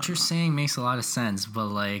 What you're saying makes a lot of sense, but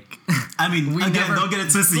like I mean, again, don't get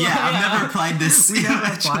it twisted. Yeah, I've never applied this. We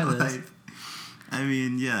never applied this. Life. I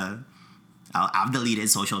mean, yeah. I've deleted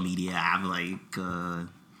social media. I've like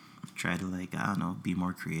tried to like, I don't know, be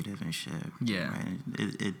more creative and shit. Yeah. Right?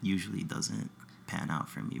 It usually doesn't pan out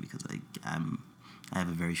for me because like I have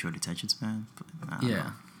a very short attention span. But I don't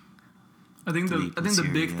know. I think the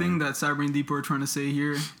big thing that Sabri and Deepa are trying to say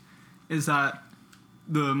here is that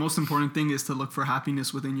the most important thing is to look for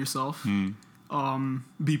happiness within yourself.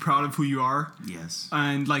 Be proud of who you are. Yes.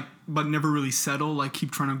 And like, but never really settle. Like,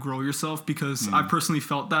 keep trying to grow yourself because I personally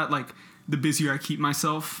felt that like the busier I keep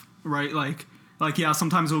myself, right? Like yeah,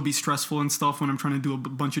 sometimes it'll be stressful and stuff when I'm trying to do a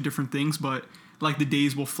bunch of different things, but like the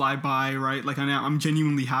days will fly by, right? Like I'm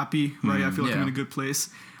genuinely happy, right? I feel like I'm in a good place.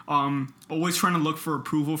 Always trying to look for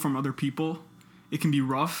approval from other people. It can be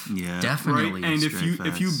rough. Yeah, definitely. Right? And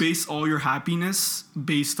if you base all your happiness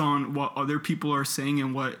based on what other people are saying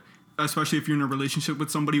and what, especially if you're in a relationship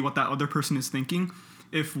with somebody, what that other person is thinking,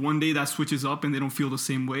 if one day that switches up and they don't feel the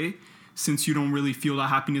same way, since you don't really feel that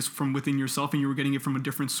happiness from within yourself and you were getting it from a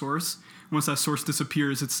different source, once that source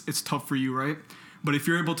disappears, it's tough for you, right? But if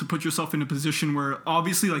you're able to put yourself in a position where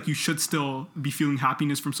obviously like you should still be feeling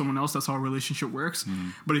happiness from someone else, that's how a relationship works.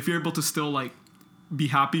 But if you're able to still like be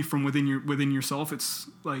happy from within yourself, it's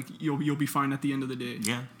like you'll be fine at the end of the day.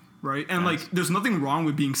 Yeah. Right? And like there's nothing wrong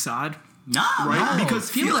with being sad. No, right? No,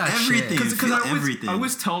 because feel everything. Because I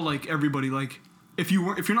always tell like everybody like if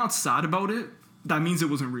you're not sad about it, that means it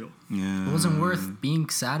wasn't real. Yeah. It wasn't worth being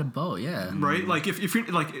sad about, Right? Like if you're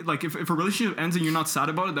like if a relationship ends and you're not sad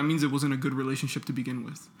about it, that means it wasn't a good relationship to begin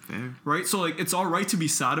with. Fair. Right? So like it's all right to be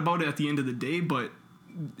sad about it at the end of the day, but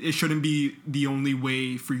it shouldn't be the only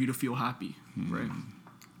way for you to feel happy. Right?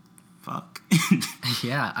 Fuck.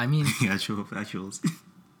 Yeah, I mean actuals.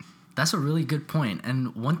 That's a really good point.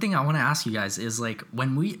 And one thing I want to ask you guys is like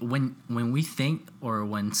when we think or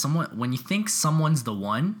when you think someone's the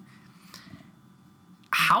one,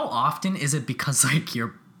 how often is it because like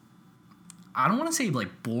you're, I don't want to say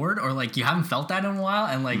like bored or like you haven't felt that in a while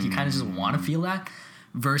and like you kind of just want to feel that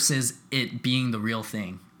versus it being the real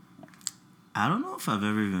thing? I don't know if I've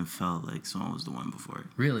ever even felt like someone was the one before.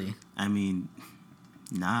 Really? I mean,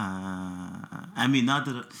 nah. I mean, not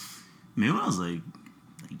that. Maybe when I was like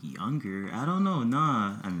younger. I don't know.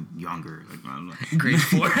 Nah. I'm younger. Like, I don't know. Grade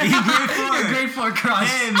 4. Grade 4 cross.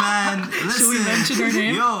 Hey, man. Listen. Should we mention her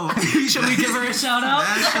name? Yo. Should we give her a shout out?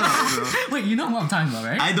 Man, shut up, bro. Wait, you know who I'm talking about,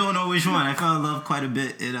 right? I don't know which one. I fell in love quite a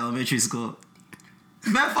bit in elementary school.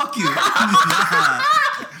 Man, fuck you.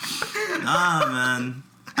 Nah, man.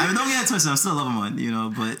 I mean, don't get it twisted. I'm still loving one, you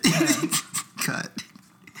know, but... God.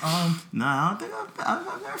 Nah, I don't think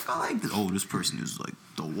I've never felt like, this person is like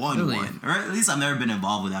the one. Or at least I've never been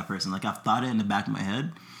involved with that person. Like, I've thought it in the back of my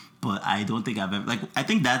head, but I don't think I've ever... Like, I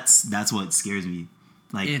think that's what scares me.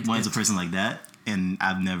 Like, when it's a person like that, and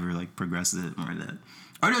I've never, like, progressed it more than that.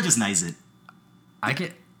 Or they'll just nice it.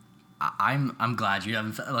 I'm glad you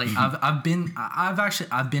haven't like I've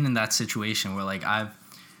been in that situation where like I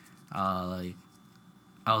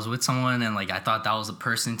was with someone and like I thought that was a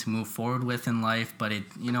person to move forward with in life, but it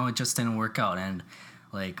just didn't work out, and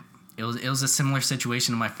like it was a similar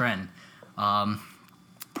situation to my friend.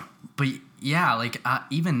 But yeah, like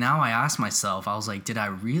even now I ask myself, I was like, did I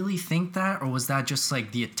really think that, or was that just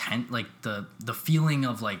like the intent, like the feeling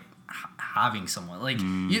of like having someone, like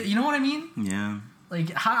you know what I mean? Yeah. Like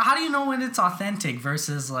how do you know when it's authentic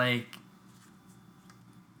versus like,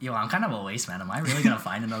 yo, I'm kind of a waste man. Am I really gonna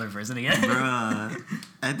find another person again? Bruh,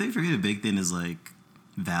 I think for me the big thing is like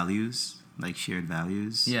values, like shared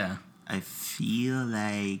values. Yeah. I feel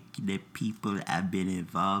like the people I've been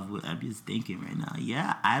involved with, I'm just thinking right now,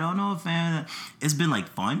 yeah, I don't know if it's been like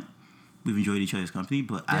fun. We've enjoyed each other's company,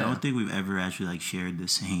 but I don't think we've ever actually like shared the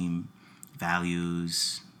same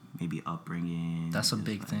values, maybe upbringing. That's a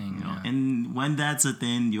big thing, you know? yeah. And when that's a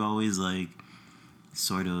thing, you always like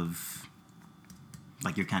sort of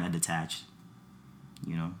like you're kind of detached,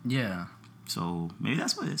 you know? Yeah. So maybe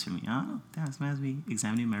that's what it is for me. I don't know. That reminds me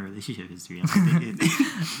examining my relationship history. I'm thinking.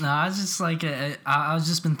 No, I was just like, I was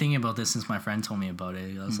just been thinking about this since my friend told me about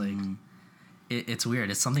it. I was like, it's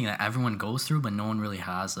weird. It's something that everyone goes through, but no one really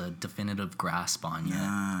has a definitive grasp on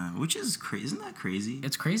yet. Which is crazy. Isn't that crazy?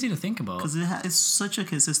 It's crazy to think about. Because it's such a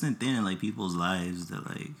consistent thing in like people's lives that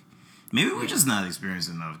like maybe we're just not experienced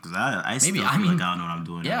enough. Because I still feel like I don't know what I'm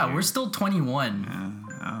doing. Yeah, we're still 21. Yeah,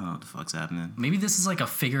 I don't know what the fuck's happening. Maybe this is like a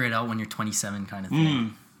figure it out when you're 27 kind of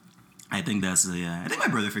thing. I think that's I think my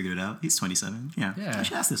brother figured it out. He's 27. Yeah. I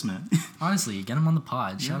should ask this man. Honestly, get him on the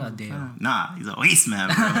pod. Shout out Dale. Nah, he's a waste man,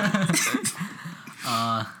 bro.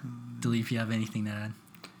 Dilip, if you have anything to add,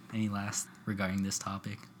 any last regarding this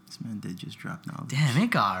topic? This man did just drop knowledge. Damn,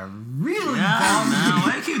 it got really man.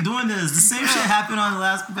 Why do you keep doing this? The same shit happened on the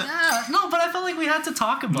last. Yeah, no, but I felt like we had to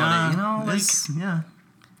talk about it. You know, like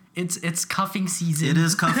it's cuffing season. It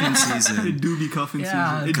is cuffing season. It do be cuffing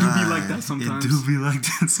season. It do be like that sometimes. It do be like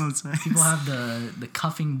that sometimes. People have the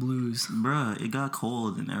cuffing blues. Bruh, it got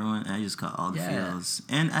cold and I just got all the feels.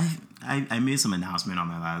 And I made some announcement on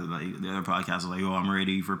my last, like the other podcast was like, oh, I'm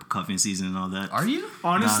ready for cuffing season and all that. Are you?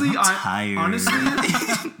 Honestly, I'm tired. Honestly,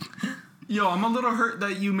 yo, I'm a little hurt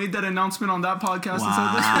that you made that announcement on that podcast instead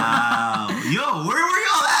of this one. Wow. Yo, where were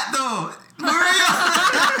y'all at though? Where were y'all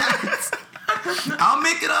at? I'll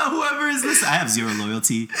make it on whoever is listening. I have zero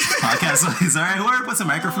loyalty. Podcast always, all right. Whoever puts a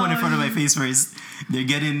microphone in front of my face first, they're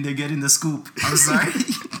getting the scoop. I'm sorry.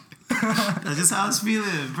 That's just how I was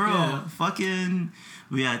feeling, bro. Yeah. Fucking.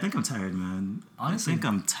 Yeah, I think I'm tired, man. Honestly, I think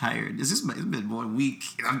I'm tired. It's been 1 week.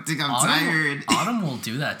 I think I'm tired. Autumn will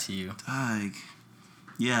do that to you. Like,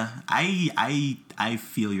 yeah, I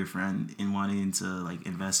feel your friend in wanting to like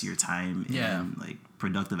invest your time in like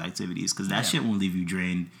productive activities because that shit won't leave you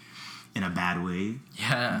drained in a bad way.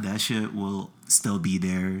 Yeah, that shit will still be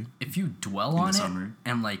there if you dwell on it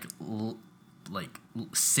and like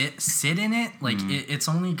sit in it. Like it's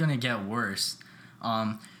only gonna get worse.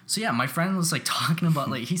 So yeah, my friend was like talking about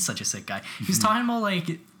like he's such a sick guy. He's talking about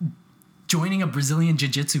like joining a Brazilian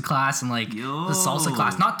jiu-jitsu class and like the salsa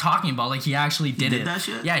class. Not talking about like he actually did it. That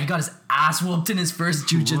shit? Yeah, he got his ass whooped in his first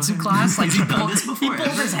jiu-jitsu class. Like he pulled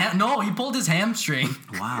his hamstring.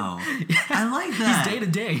 Wow. I like that. He's day to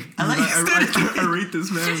day. I rate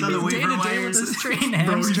this man. He's day to day with his trained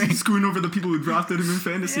hamstring. Bro, he's screwing over the people who drafted him in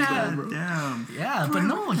fantasy, bro. Damn. Yeah, but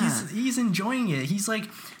no, he's enjoying it. He's like,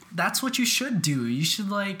 that's what you should do. You should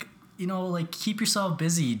like, you know, like keep yourself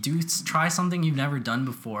busy. Try something you've never done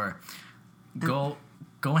before. Go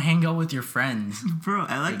hang out with your friends. Bro,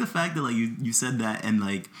 I like the fact that like you said that and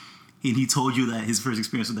like he told you that his first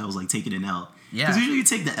experience with that was like taking an L. Yeah. Because usually you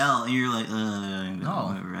take the L and you're like, no,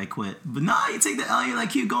 whatever, I quit. But nah, you take the L and you're like,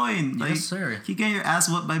 keep going. Like, yes, sir. Keep getting your ass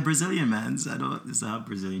whooped by Brazilian mans. Is that how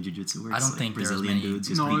Brazilian jiu-jitsu works? I don't think Brazilian dudes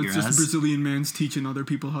just no, beat it's your just ass. Brazilian mans teaching other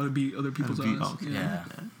people how to beat other people's ass. Okay. Yeah.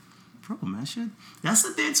 Bro, man, shit. That's the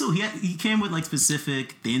thing too. He came with like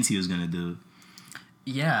specific things he was gonna do.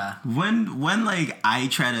 Yeah. When like I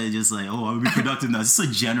try to just like, oh, I'm gonna be productive now. It's just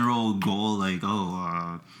a general goal, like,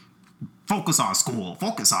 focus on school,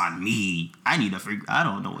 focus on me. I need to figure. I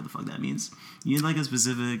don't know what the fuck that means. You need like a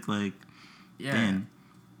specific like. Yeah. Man,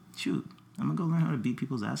 shoot, I'm gonna go learn how to beat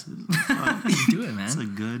people's asses. Do it, man. It's a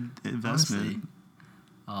good investment.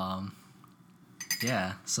 Honestly.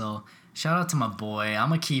 Yeah. So shout out to my boy. I'm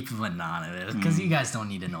gonna keep him anonymous because you guys don't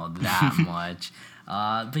need to know that much.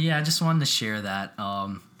 But yeah, I just wanted to share that.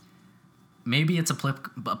 Maybe it's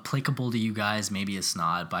applicable to you guys. Maybe it's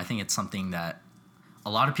not. But I think it's something that a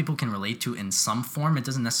lot of people can relate to in some form. It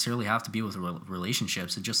doesn't necessarily have to be with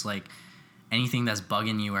relationships. It's just like anything that's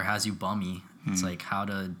bugging you or has you bummy. It's like how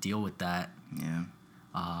to deal with that. Yeah.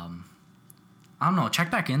 I don't know. Check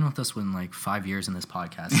back in with us when like 5 years in this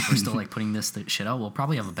podcast. If we're still like putting this shit out, we'll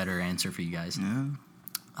probably have a better answer for you guys.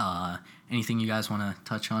 Yeah. Anything you guys want to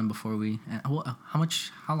touch on before we? How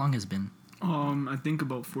long has it been? I think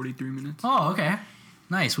about 43 minutes. Oh, okay.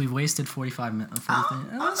 Nice. We've wasted 45 minutes. That's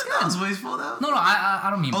good. That was wasteful though. No, I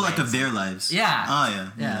don't mean. Like of their lives. Yeah.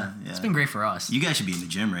 Oh yeah. It's been great for us. You guys should be in the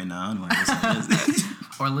gym right now. I don't know why this.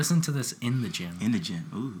 Or listen to this in the gym. In the gym.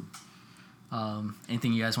 Ooh.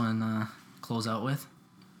 Anything you guys want to close out with?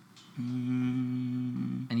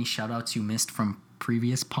 Any shout outs you missed from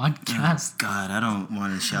previous podcasts? Oh, God, I don't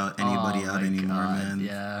want to shout anybody out anymore, man.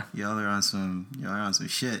 Yeah. Y'all are on some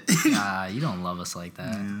shit. You don't love us like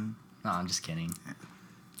that. Yeah. No, I'm just kidding.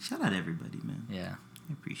 Shout out everybody, man. Yeah.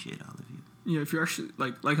 I appreciate all of you. Yeah, if you're actually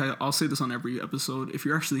I'll say this on every episode. If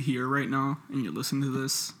you're actually here right now and you're listening to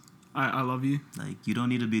this, I love you. Like, you don't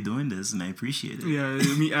need to be doing this, and I appreciate it. Yeah,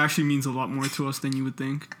 it actually means a lot more to us than you would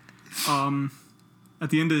think. At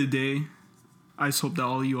the end of the day, I just hope that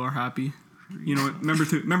all of you are happy. You know,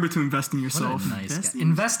 remember to invest in yourself. What a nice guy.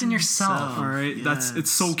 Invest in yourself. All right, yes. It's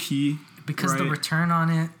so key. Because the return on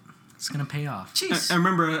it, it's gonna pay off. Jeez. I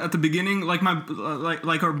remember at the beginning, like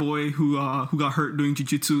our boy who got hurt doing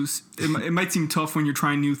jiu-jitsu. It might seem tough when you're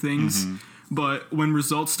trying new things, but when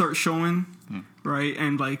results start showing, right,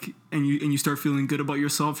 and you start feeling good about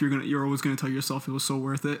yourself, you're always gonna tell yourself it was so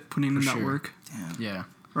worth it putting in that work. Damn. Yeah.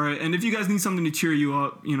 All right, and if you guys need something to cheer you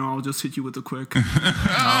up, I'll just hit you with a quick.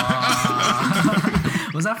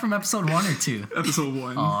 Was that from episode 1 or 2? Episode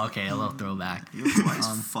 1. Oh, okay, a little throwback. Yo, Kawhi's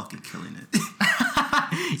fucking killing it.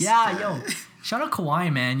 Yeah, shout out Kawhi,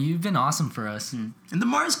 man. You've been awesome for us. And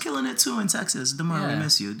DeMar's killing it too in Texas. DeMar, we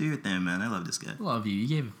miss you. Do your thing, man. I love this guy. Love you. You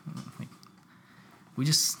gave,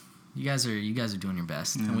 you guys are doing your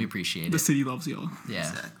best, and we appreciate it. The city loves y'all. Yeah.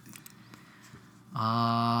 Exactly.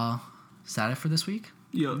 Is that it for this week?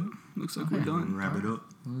 Yeah, looks like we're done. Wrap it up.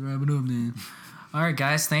 We'll wrap it up, man. All right,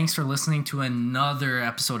 guys. Thanks for listening to another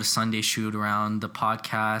episode of Sunday Shoot Around, the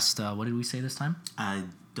podcast. What did we say this time? I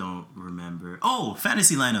don't remember. Oh,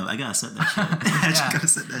 fantasy lineup. I gotta set that shit. I just gotta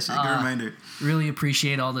set that shit. Good reminder. Really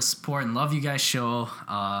appreciate all the support and love you guys show.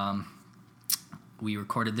 We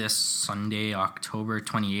recorded this Sunday, October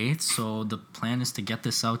 28th, so the plan is to get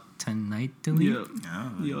this out tonight, Dilly. Yeah.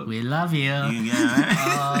 Oh, Yeah. We love you. you can get it,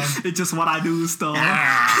 right? It's just what I do, stuff.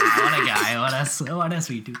 What a guy. What a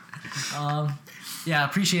sweet dude. Yeah,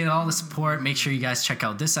 appreciate all the support. Make sure you guys check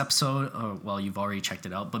out this episode. You've already checked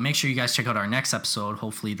it out, but make sure you guys check out our next episode.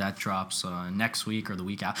 Hopefully that drops next week or the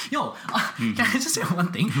week after. Yo, can I just say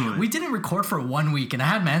one thing? We didn't record for 1 week, and I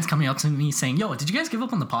had mans coming up to me saying, "Yo, did you guys give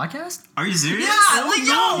up on the podcast?" Are you serious? Yeah, like,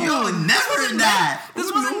 yo, never did that.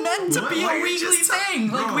 This wasn't meant to be a weekly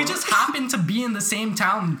thing. Like, we just happened to be in the same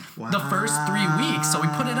town the first 3 weeks, so we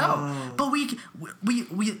put it out. But we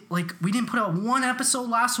didn't put out one episode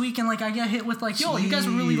last week, and like I get hit with like, yo, you guys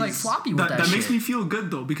were really like floppy with that That shit. makes me feel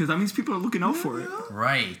good though, because that means people are looking out for it.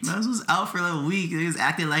 Right. This was out for like a week. They was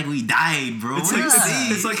acting like we died, bro. It's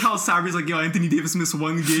like how Sabri's like, yo, Anthony Davis missed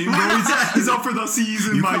one game, bro. He's out for the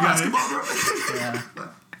season, my guy. Basketball, bro. Yeah.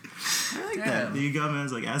 I like that. You got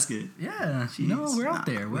man's like, ask it. Yeah. No, we're out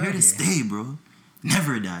there. We're here to stay, bro.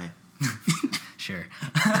 Never die. Sure.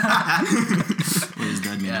 What does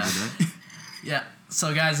that mean? Yeah. Never die? Yeah.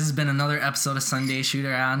 So, guys, this has been another episode of Sunday Shoot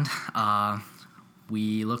Around.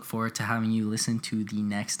 We look forward to having you listen to the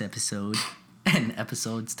next episode and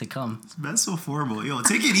episodes to come. That's so formal. Yo,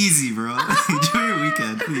 take it easy, bro. Enjoy your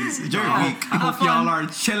weekend, please. Enjoy your week. I hope y'all are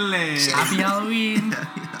chilling. Happy Halloween.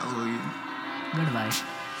 Halloween. Goodbye.